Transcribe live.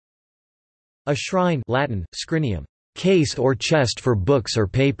A shrine Latin, scrinium, case or chest for books or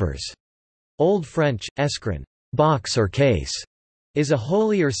papers. Old French, escrin, box or case, is a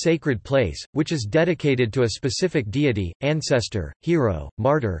holy or sacred place, which is dedicated to a specific deity, ancestor, hero,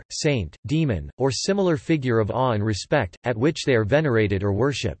 martyr, saint, demon, or similar figure of awe and respect, at which they are venerated or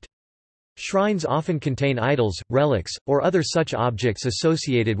worshipped. Shrines often contain idols, relics, or other such objects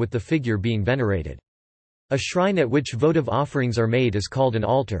associated with the figure being venerated. A shrine at which votive offerings are made is called an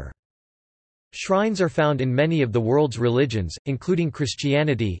altar. Shrines are found in many of the world's religions, including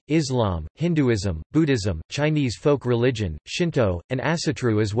Christianity, Islam, Hinduism, Buddhism, Chinese folk religion, Shinto, and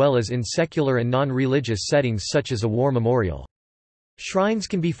Asatru, as well as in secular and non-religious settings such as a war memorial. Shrines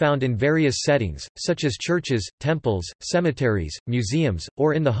can be found in various settings, such as churches, temples, cemeteries, museums,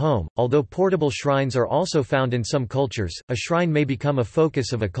 or in the home. Although portable shrines are also found in some cultures, a shrine may become a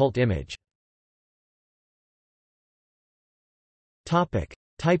focus of a cult image.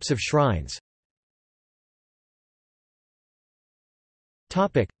 Types of shrines.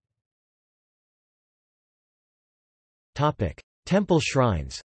 Temple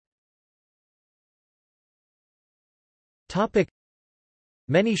shrines.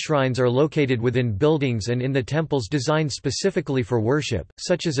 Many shrines are located within buildings and in the temples designed specifically for worship,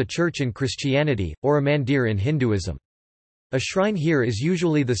 such as a church in Christianity, or a mandir in Hinduism. A shrine here is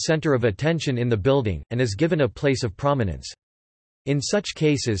usually the center of attention in the building, and is given a place of prominence. In such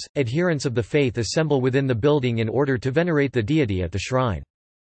cases, adherents of the faith assemble within the building in order to venerate the deity at the shrine.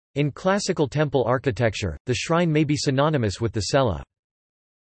 In classical temple architecture, the shrine may be synonymous with the cella.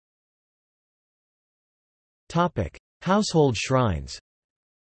 Household shrines.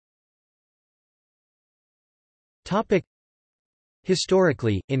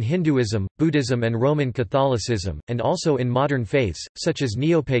 Historically, in Hinduism, Buddhism and Roman Catholicism, and also in modern faiths, such as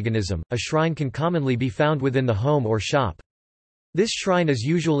neopaganism, a shrine can commonly be found within the home or shop. This shrine is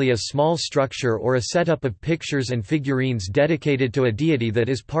usually a small structure or a setup of pictures and figurines dedicated to a deity that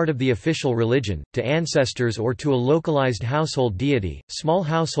is part of the official religion, to ancestors, or to a localized household deity. Small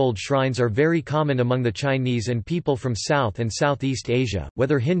household shrines are very common among the Chinese and people from South and Southeast Asia,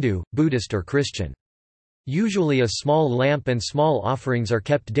 whether Hindu, Buddhist, or Christian. Usually a small lamp and small offerings are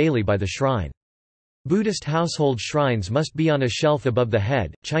kept daily by the shrine. Buddhist household shrines must be on a shelf above the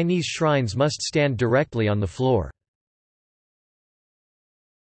head, Chinese shrines must stand directly on the floor.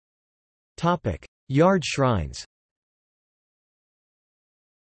 Yard shrines.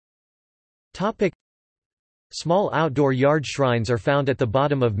 Small outdoor yard shrines are found at the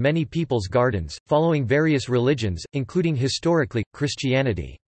bottom of many people's gardens, following various religions, including historically,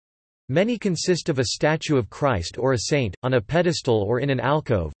 Christianity. Many consist of a statue of Christ or a saint, on a pedestal or in an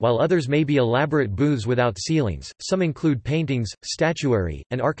alcove, while others may be elaborate booths without ceilings. Some include paintings, statuary,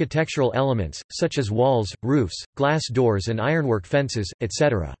 and architectural elements, such as walls, roofs, glass doors and ironwork fences,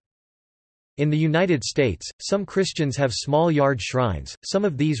 etc. In the United States, some Christians have small yard shrines. Some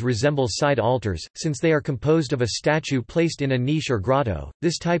of these resemble side altars, since they are composed of a statue placed in a niche or grotto.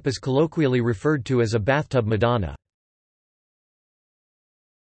 This type is colloquially referred to as a bathtub Madonna.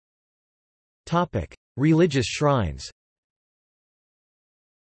 Religious shrines.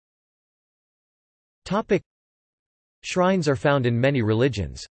 Shrines are found in many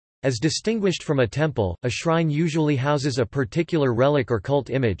religions. As distinguished from a temple, a shrine usually houses a particular relic or cult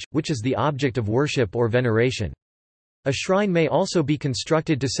image, which is the object of worship or veneration. A shrine may also be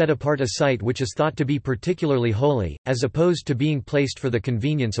constructed to set apart a site which is thought to be particularly holy, as opposed to being placed for the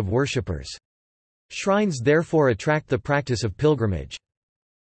convenience of worshippers. Shrines therefore attract the practice of pilgrimage.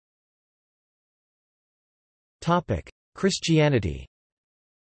 Christianity.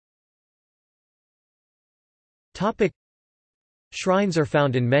 Shrines are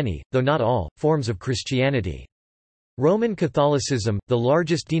found in many, though not all, forms of Christianity. Roman Catholicism, the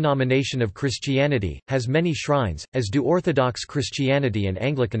largest denomination of Christianity, has many shrines, as do Orthodox Christianity and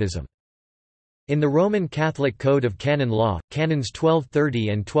Anglicanism. In the Roman Catholic Code of Canon Law, Canons 1230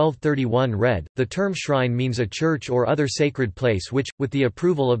 and 1231 read, the term shrine means a church or other sacred place which, with the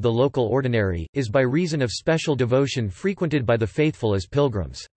approval of the local ordinary, is by reason of special devotion frequented by the faithful as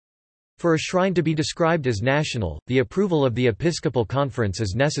pilgrims. For a shrine to be described as national, the approval of the Episcopal Conference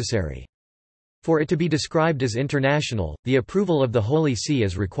is necessary. For it to be described as international, the approval of the Holy See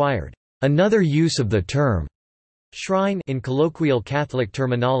is required. Another use of the term shrine in colloquial Catholic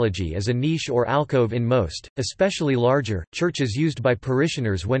terminology is a niche or alcove in most, especially larger, churches used by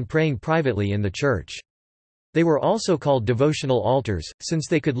parishioners when praying privately in the church. They were also called devotional altars, since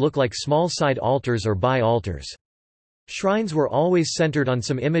they could look like small side altars or bi-altars. Shrines were always centered on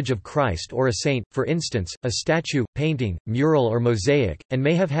some image of Christ or a saint, for instance, a statue, painting, mural or mosaic, and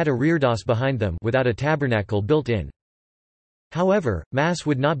may have had a reredos behind them without a tabernacle built in. However, Mass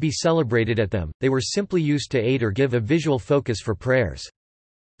would not be celebrated at them, they were simply used to aid or give a visual focus for prayers.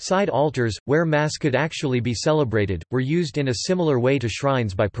 Side altars, where Mass could actually be celebrated, were used in a similar way to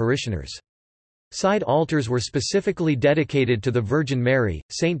shrines by parishioners. Side altars were specifically dedicated to the Virgin Mary,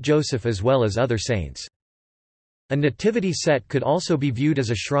 Saint Joseph as well as other saints. A nativity set could also be viewed as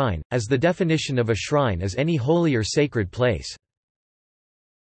a shrine, as the definition of a shrine is any holy or sacred place.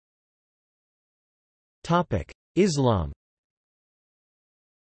 Islam.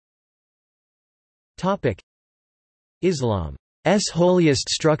 Islam's holiest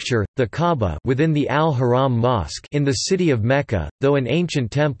structure, the Kaaba within the Al-Haram Mosque in the city of Mecca, though an ancient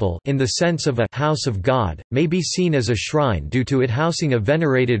temple in the sense of a house of God, may be seen as a shrine due to it housing a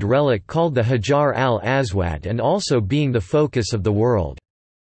venerated relic called the Hajar al-Aswad and also being the focus of the world's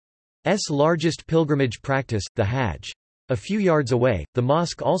largest pilgrimage practice, the Hajj. A few yards away, the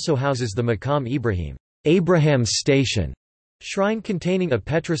mosque also houses the Maqam Ibrahim, Abraham's station, shrine containing a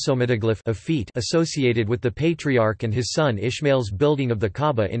petrosometoglyph of feet associated with the patriarch and his son Ishmael's building of the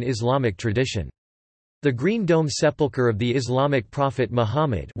Kaaba in Islamic tradition. The green dome sepulchre of the Islamic prophet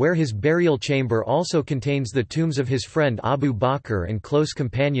Muhammad, where his burial chamber also contains the tombs of his friend Abu Bakr and close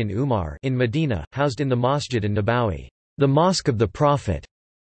companion Umar in Medina, housed in the Masjid an-Nabawi, the Mosque of the Prophet,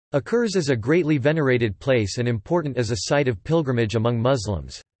 occurs as a greatly venerated place and important as a site of pilgrimage among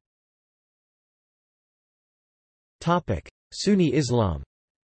Muslims. Sunni Islam.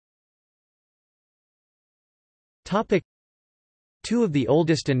 Two of the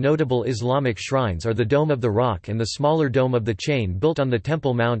oldest and notable Islamic shrines are the Dome of the Rock and the smaller Dome of the Chain built on the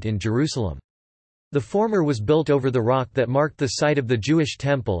Temple Mount in Jerusalem. The former was built over the rock that marked the site of the Jewish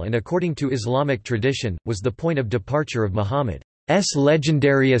temple and according to Islamic tradition, was the point of departure of Muhammad's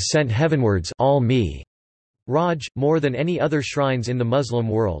legendary ascent heavenwards Raj. More than any other shrines in the Muslim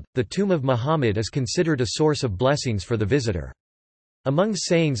world, the tomb of Muhammad is considered a source of blessings for the visitor. Among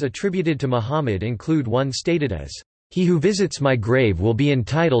sayings attributed to Muhammad include one stated as, "He who visits my grave will be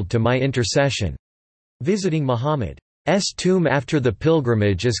entitled to my intercession." Visiting Muhammad's tomb after the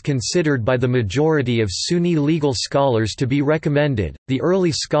pilgrimage is considered by the majority of Sunni legal scholars to be recommended. The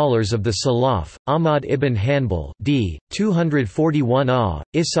early scholars of the Salaf, Ahmad ibn Hanbal d. 241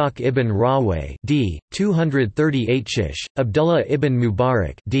 Ishaq ibn Rahway d. 238 Abdullah ibn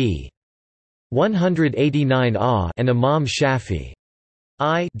Mubarak d. 189 and Imam Shafi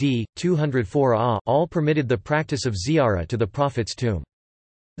d. 204 all permitted the practice of ziyarah to the Prophet's tomb.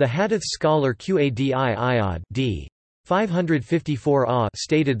 The Hadith scholar Qadi Iyad d. 554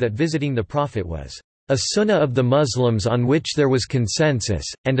 stated that visiting the Prophet was a sunnah of the Muslims on which there was consensus,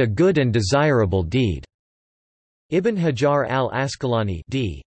 and a good and desirable deed. Ibn Hajar al-Asqalani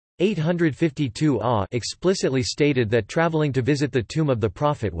d. 852 explicitly stated that traveling to visit the tomb of the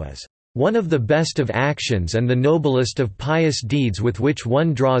Prophet was one of the best of actions and the noblest of pious deeds with which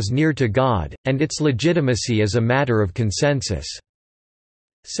one draws near to God, and its legitimacy is a matter of consensus.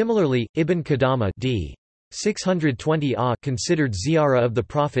 Similarly, Ibn Qudama d. 620 considered ziyarah of the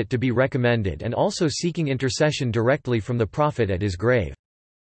Prophet to be recommended and also seeking intercession directly from the Prophet at his grave.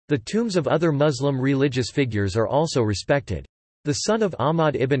 The tombs of other Muslim religious figures are also respected. The son of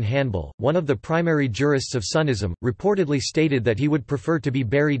Ahmad ibn Hanbal, one of the primary jurists of Sunnism, reportedly stated that he would prefer to be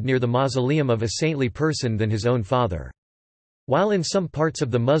buried near the mausoleum of a saintly person than his own father. While in some parts of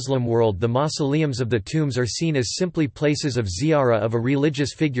the Muslim world the mausoleums of the tombs are seen as simply places of ziyarah of a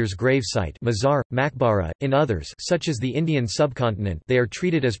religious figure's gravesite mazar, maqbara, in others such as the Indian subcontinent they are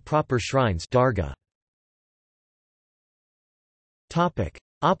treated as proper shrines dargah.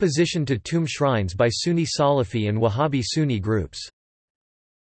 Opposition to tomb shrines by Sunni Salafi and Wahhabi Sunni groups.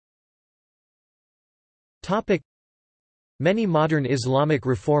 Many modern Islamic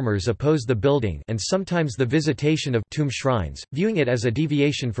reformers oppose the building and sometimes the visitation of tomb shrines, viewing it as a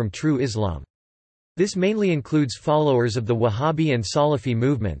deviation from true Islam. This mainly includes followers of the Wahhabi and Salafi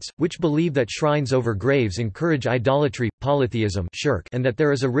movements, which believe that shrines over graves encourage idolatry, polytheism shirk, and that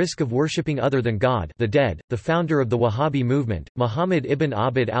there is a risk of worshipping other than God the dead. The founder of the Wahhabi movement, Muhammad ibn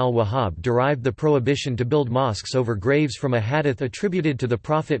Abd al-Wahhab derived the prohibition to build mosques over graves from a hadith attributed to the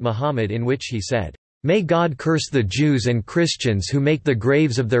Prophet Muhammad in which he said, "May God curse the Jews and Christians who make the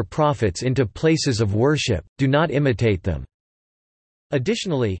graves of their prophets into places of worship, do not imitate them."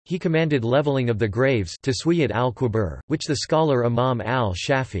 Additionally, he commanded leveling of the graves taswiyat al-qubur, which the scholar Imam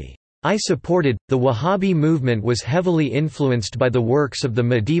al-Shafi'i supported. The Wahhabi movement was heavily influenced by the works of the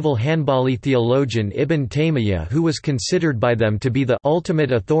medieval Hanbali theologian Ibn Taymiyyah, who was considered by them to be the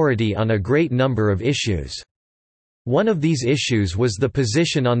ultimate authority on a great number of issues. One of these issues was the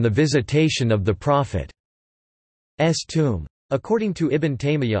position on the visitation of the Prophet's tomb. According to Ibn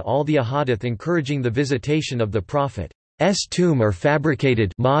Taymiyyah, all the ahadith encouraging the visitation of the Prophet's tomb or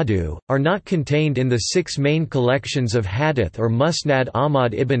fabricated madhu, are not contained in the 6 main collections of Hadith or Musnad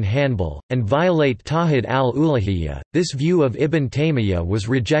Ahmad ibn Hanbal, and violate Tawhid al-Uluhiyya. This view of Ibn Taymiyyah was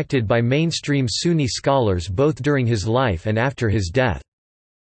rejected by mainstream Sunni scholars both during his life and after his death.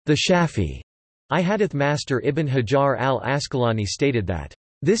 The Shafi'i Hadith master Ibn Hajar al-Asqalani stated that,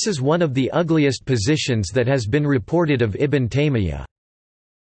 "This is one of the ugliest positions that has been reported of Ibn Taymiyyah."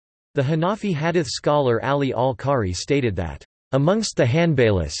 The Hanafi Hadith scholar Ali al-Qari stated that, "Amongst the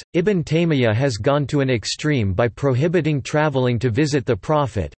Hanbalis, Ibn Taymiyyah has gone to an extreme by prohibiting traveling to visit the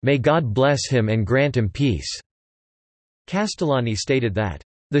Prophet, may God bless him and grant him peace." Castellani stated that,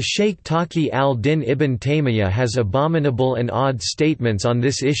 "The Shaykh Taqi al-Din ibn Taymiyyah has abominable and odd statements on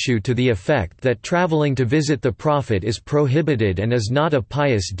this issue to the effect that traveling to visit the Prophet is prohibited and is not a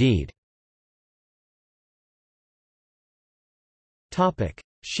pious deed."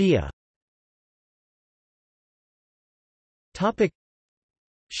 Shia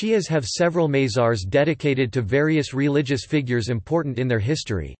Shias have several mazars dedicated to various religious figures important in their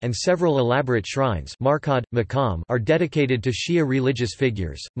history, and several elaborate shrines are dedicated to Shia religious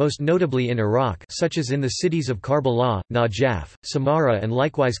figures, most notably in Iraq such as in the cities of Karbala, Najaf, Samarra and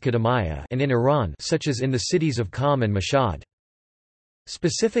likewise Qadamiyya, and in Iran such as in the cities of Qom and Mashhad.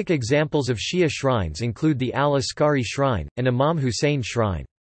 Specific examples of Shia shrines include the Al-Askari shrine, and Imam Hussein shrine.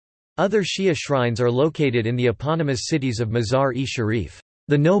 Other Shia shrines are located in the eponymous cities of Mazar-e-Sharif,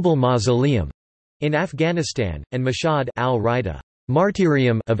 the Noble Mausoleum, in Afghanistan, and Mashhad al-Rida,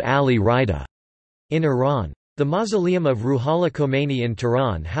 Martyrium of Ali Rida, in Iran. The mausoleum of Ruhollah Khomeini in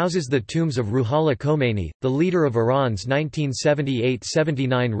Tehran houses the tombs of Ruhollah Khomeini, the leader of Iran's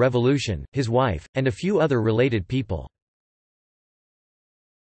 1978–79 revolution, his wife, and a few other related people.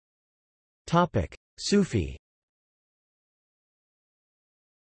 Sufi.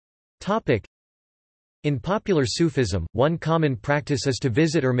 In popular Sufism, one common practice is to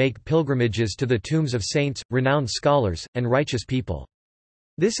visit or make pilgrimages to the tombs of saints, renowned scholars, and righteous people.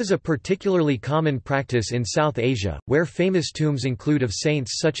 This is a particularly common practice in South Asia, where famous tombs include of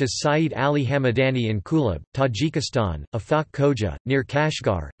saints such as Sayyid Ali Hamadani in Kulab, Tajikistan, Afaq Khoja, near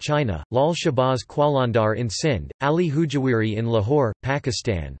Kashgar, China, Lal Shahbaz Qalandar in Sindh, Ali Hujawiri in Lahore,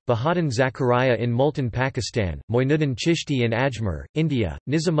 Pakistan, Bahaduddin Zakaria in Multan, Pakistan, Moinuddin Chishti in Ajmer, India,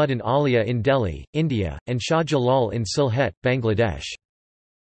 Nizamuddin Auliya in Delhi, India, and Shah Jalal in Sylhet, Bangladesh.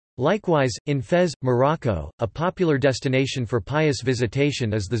 Likewise, in Fez, Morocco, a popular destination for pious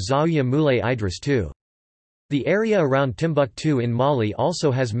visitation is the Zawiya Moulay Idris II. The area around Timbuktu in Mali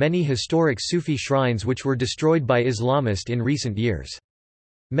also has many historic Sufi shrines which were destroyed by Islamists in recent years.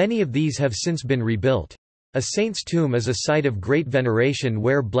 Many of these have since been rebuilt. A saint's tomb is a site of great veneration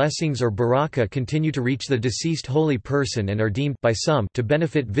where blessings or baraka continue to reach the deceased holy person and are deemed by some to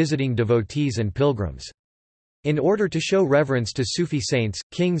benefit visiting devotees and pilgrims. In order to show reverence to Sufi saints,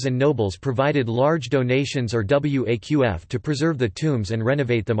 kings and nobles provided large donations or waqf to preserve the tombs and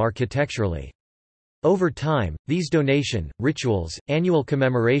renovate them architecturally. Over time, these donation, rituals, annual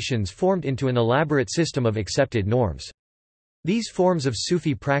commemorations formed into an elaborate system of accepted norms. These forms of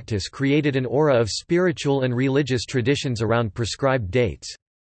Sufi practice created an aura of spiritual and religious traditions around prescribed dates.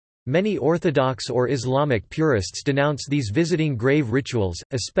 Many Orthodox or Islamic purists denounce these visiting grave rituals,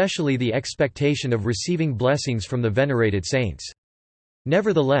 especially the expectation of receiving blessings from the venerated saints.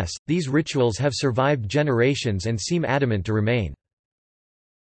 Nevertheless, these rituals have survived generations and seem adamant to remain.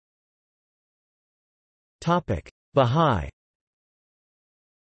 Bahá'í.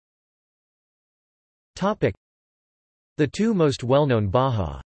 The two most well-known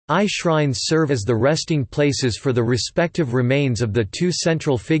Bahá'í shrines serve as the resting places for the respective remains of the two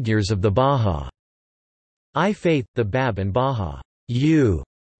central figures of the Bahá'í faith, the Bab and Baha'u'llah.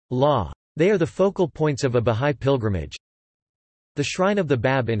 They are the focal points of a Bahá'í pilgrimage. The Shrine of the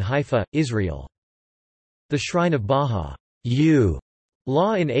Bab in Haifa, Israel. The Shrine of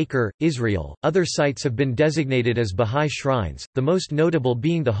Baha'u'llah in Acre, Israel. Other sites have been designated as Bahá'í shrines, the most notable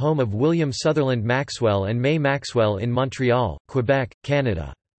being the home of William Sutherland Maxwell and May Maxwell in Montreal, Quebec,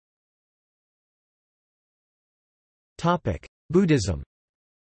 Canada. Buddhism.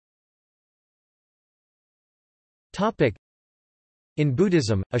 In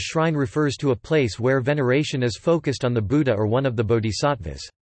Buddhism, a shrine refers to a place where veneration is focused on the Buddha or one of the bodhisattvas.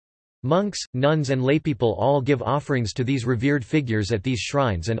 Monks, nuns and laypeople all give offerings to these revered figures at these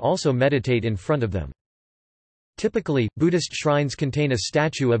shrines and also meditate in front of them. Typically, Buddhist shrines contain a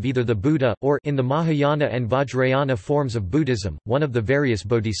statue of either the Buddha, or in the Mahayana and Vajrayana forms of Buddhism, one of the various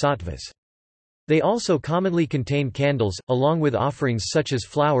bodhisattvas. They also commonly contain candles, along with offerings such as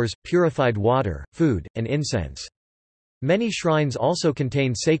flowers, purified water, food, and incense. Many shrines also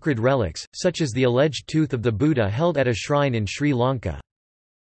contain sacred relics, such as the alleged tooth of the Buddha held at a shrine in Sri Lanka.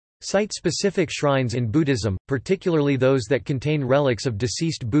 Site-specific shrines in Buddhism, particularly those that contain relics of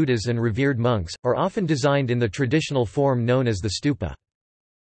deceased Buddhas and revered monks, are often designed in the traditional form known as the stupa.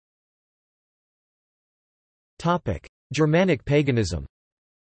 Germanic paganism.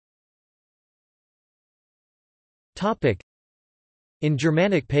 In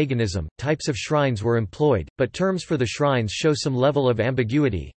Germanic paganism, types of shrines were employed, but terms for the shrines show some level of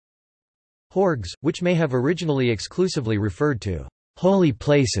ambiguity. Horgs, which may have originally exclusively referred to holy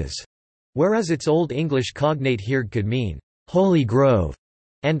places, whereas its Old English cognate hirg could mean holy grove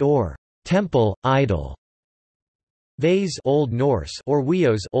and or temple, idol. Vase Old Norse or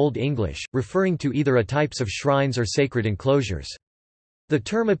wios Old English, referring to either a types of shrines or sacred enclosures. The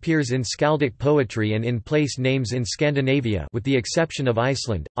term appears in skaldic poetry and in place names in Scandinavia with the exception of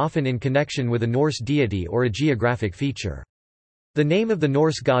Iceland, often in connection with a Norse deity or a geographic feature. The name of the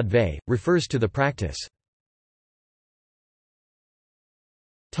Norse god Ve refers to the practice.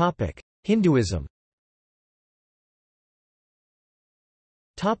 Hinduism.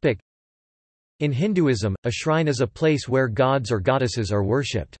 In Hinduism, a shrine is a place where gods or goddesses are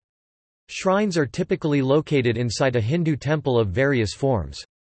worshipped. Shrines are typically located inside a Hindu temple of various forms.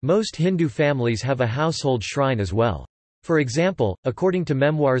 Most Hindu families have a household shrine as well. For example, according to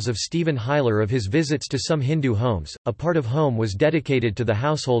memoirs of Stephen Hyler of his visits to some Hindu homes, a part of home was dedicated to the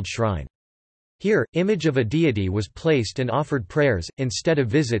household shrine. Here, image of a deity was placed and offered prayers, instead of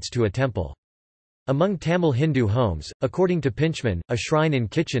visits to a temple. Among Tamil Hindu homes, according to Pinchman, a shrine in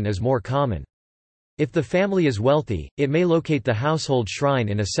kitchen is more common. If the family is wealthy, it may locate the household shrine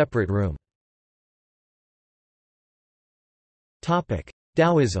in a separate room.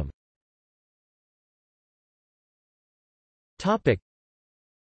 Taoism.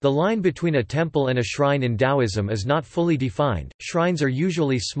 The line between a temple and a shrine in Taoism is not fully defined. Shrines are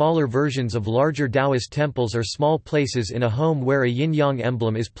usually smaller versions of larger Taoist temples or small places in a home where a yin-yang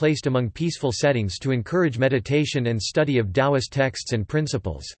emblem is placed among peaceful settings to encourage meditation and study of Taoist texts and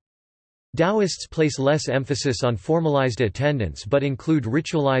principles. Taoists place less emphasis on formalized attendance but include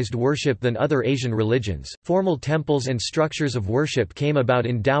ritualized worship than other Asian religions. Formal temples and structures of worship came about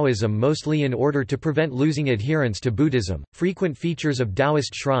in Taoism mostly in order to prevent losing adherence to Buddhism. Frequent features of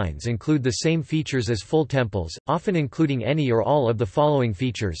Taoist shrines include the same features as full temples, often including any or all of the following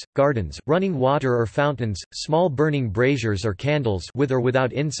features: gardens, running water or fountains, small burning braziers or candles with or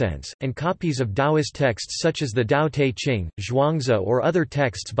without incense, and copies of Taoist texts such as the Tao Te Ching, Zhuangzi or other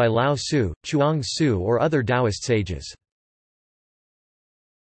texts by Lao Tzu, Chuang Tzu or other Taoist sages.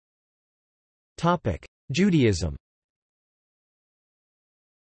 Judaism.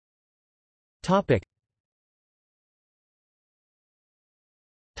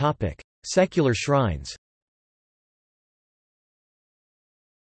 Secular shrines.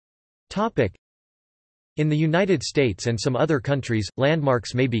 In the United States and some other countries,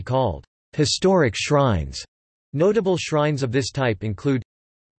 landmarks may be called historic shrines. Notable shrines of this type include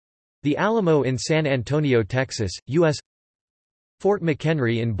the Alamo in San Antonio, Texas, U.S. Fort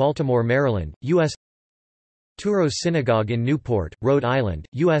McHenry in Baltimore, Maryland, U.S. Touros Synagogue in Newport, Rhode Island,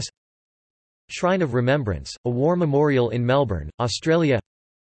 U.S. Shrine of Remembrance, a war memorial in Melbourne, Australia.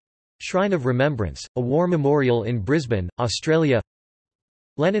 Shrine of Remembrance, a war memorial in Brisbane, Australia.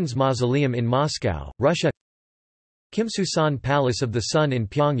 Lenin's Mausoleum in Moscow, Russia. Kimsusan Palace of the Sun in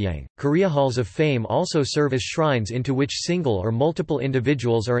Pyongyang, Korea. Halls of Fame also serve as shrines into which single or multiple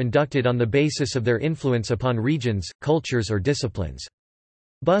individuals are inducted on the basis of their influence upon regions, cultures or disciplines.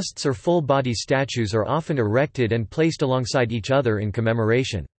 Busts or full-body statues are often erected and placed alongside each other in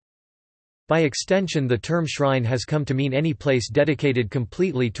commemoration. By extension, the term shrine has come to mean any place dedicated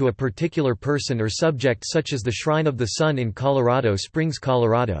completely to a particular person or subject, such as the Shrine of the Sun in Colorado Springs,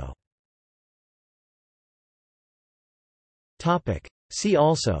 Colorado. See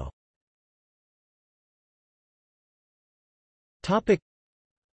also: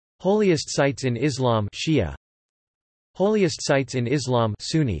 Holiest sites in Islam Shia, Holiest sites in Islam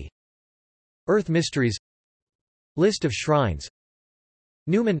Sunni, Earth mysteries, List of shrines,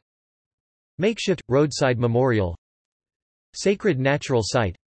 Newman, Makeshift roadside memorial, Sacred natural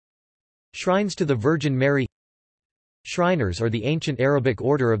site, Shrines to the Virgin Mary, Shriners or the ancient Arabic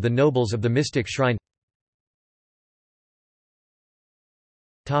order of the nobles of the mystic shrine.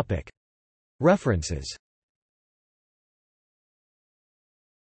 References.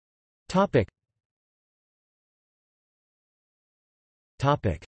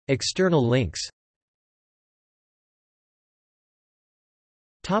 External links.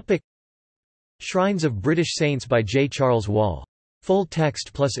 Shrines of British Saints by J. Charles Wall. Full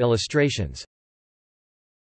text plus illustrations.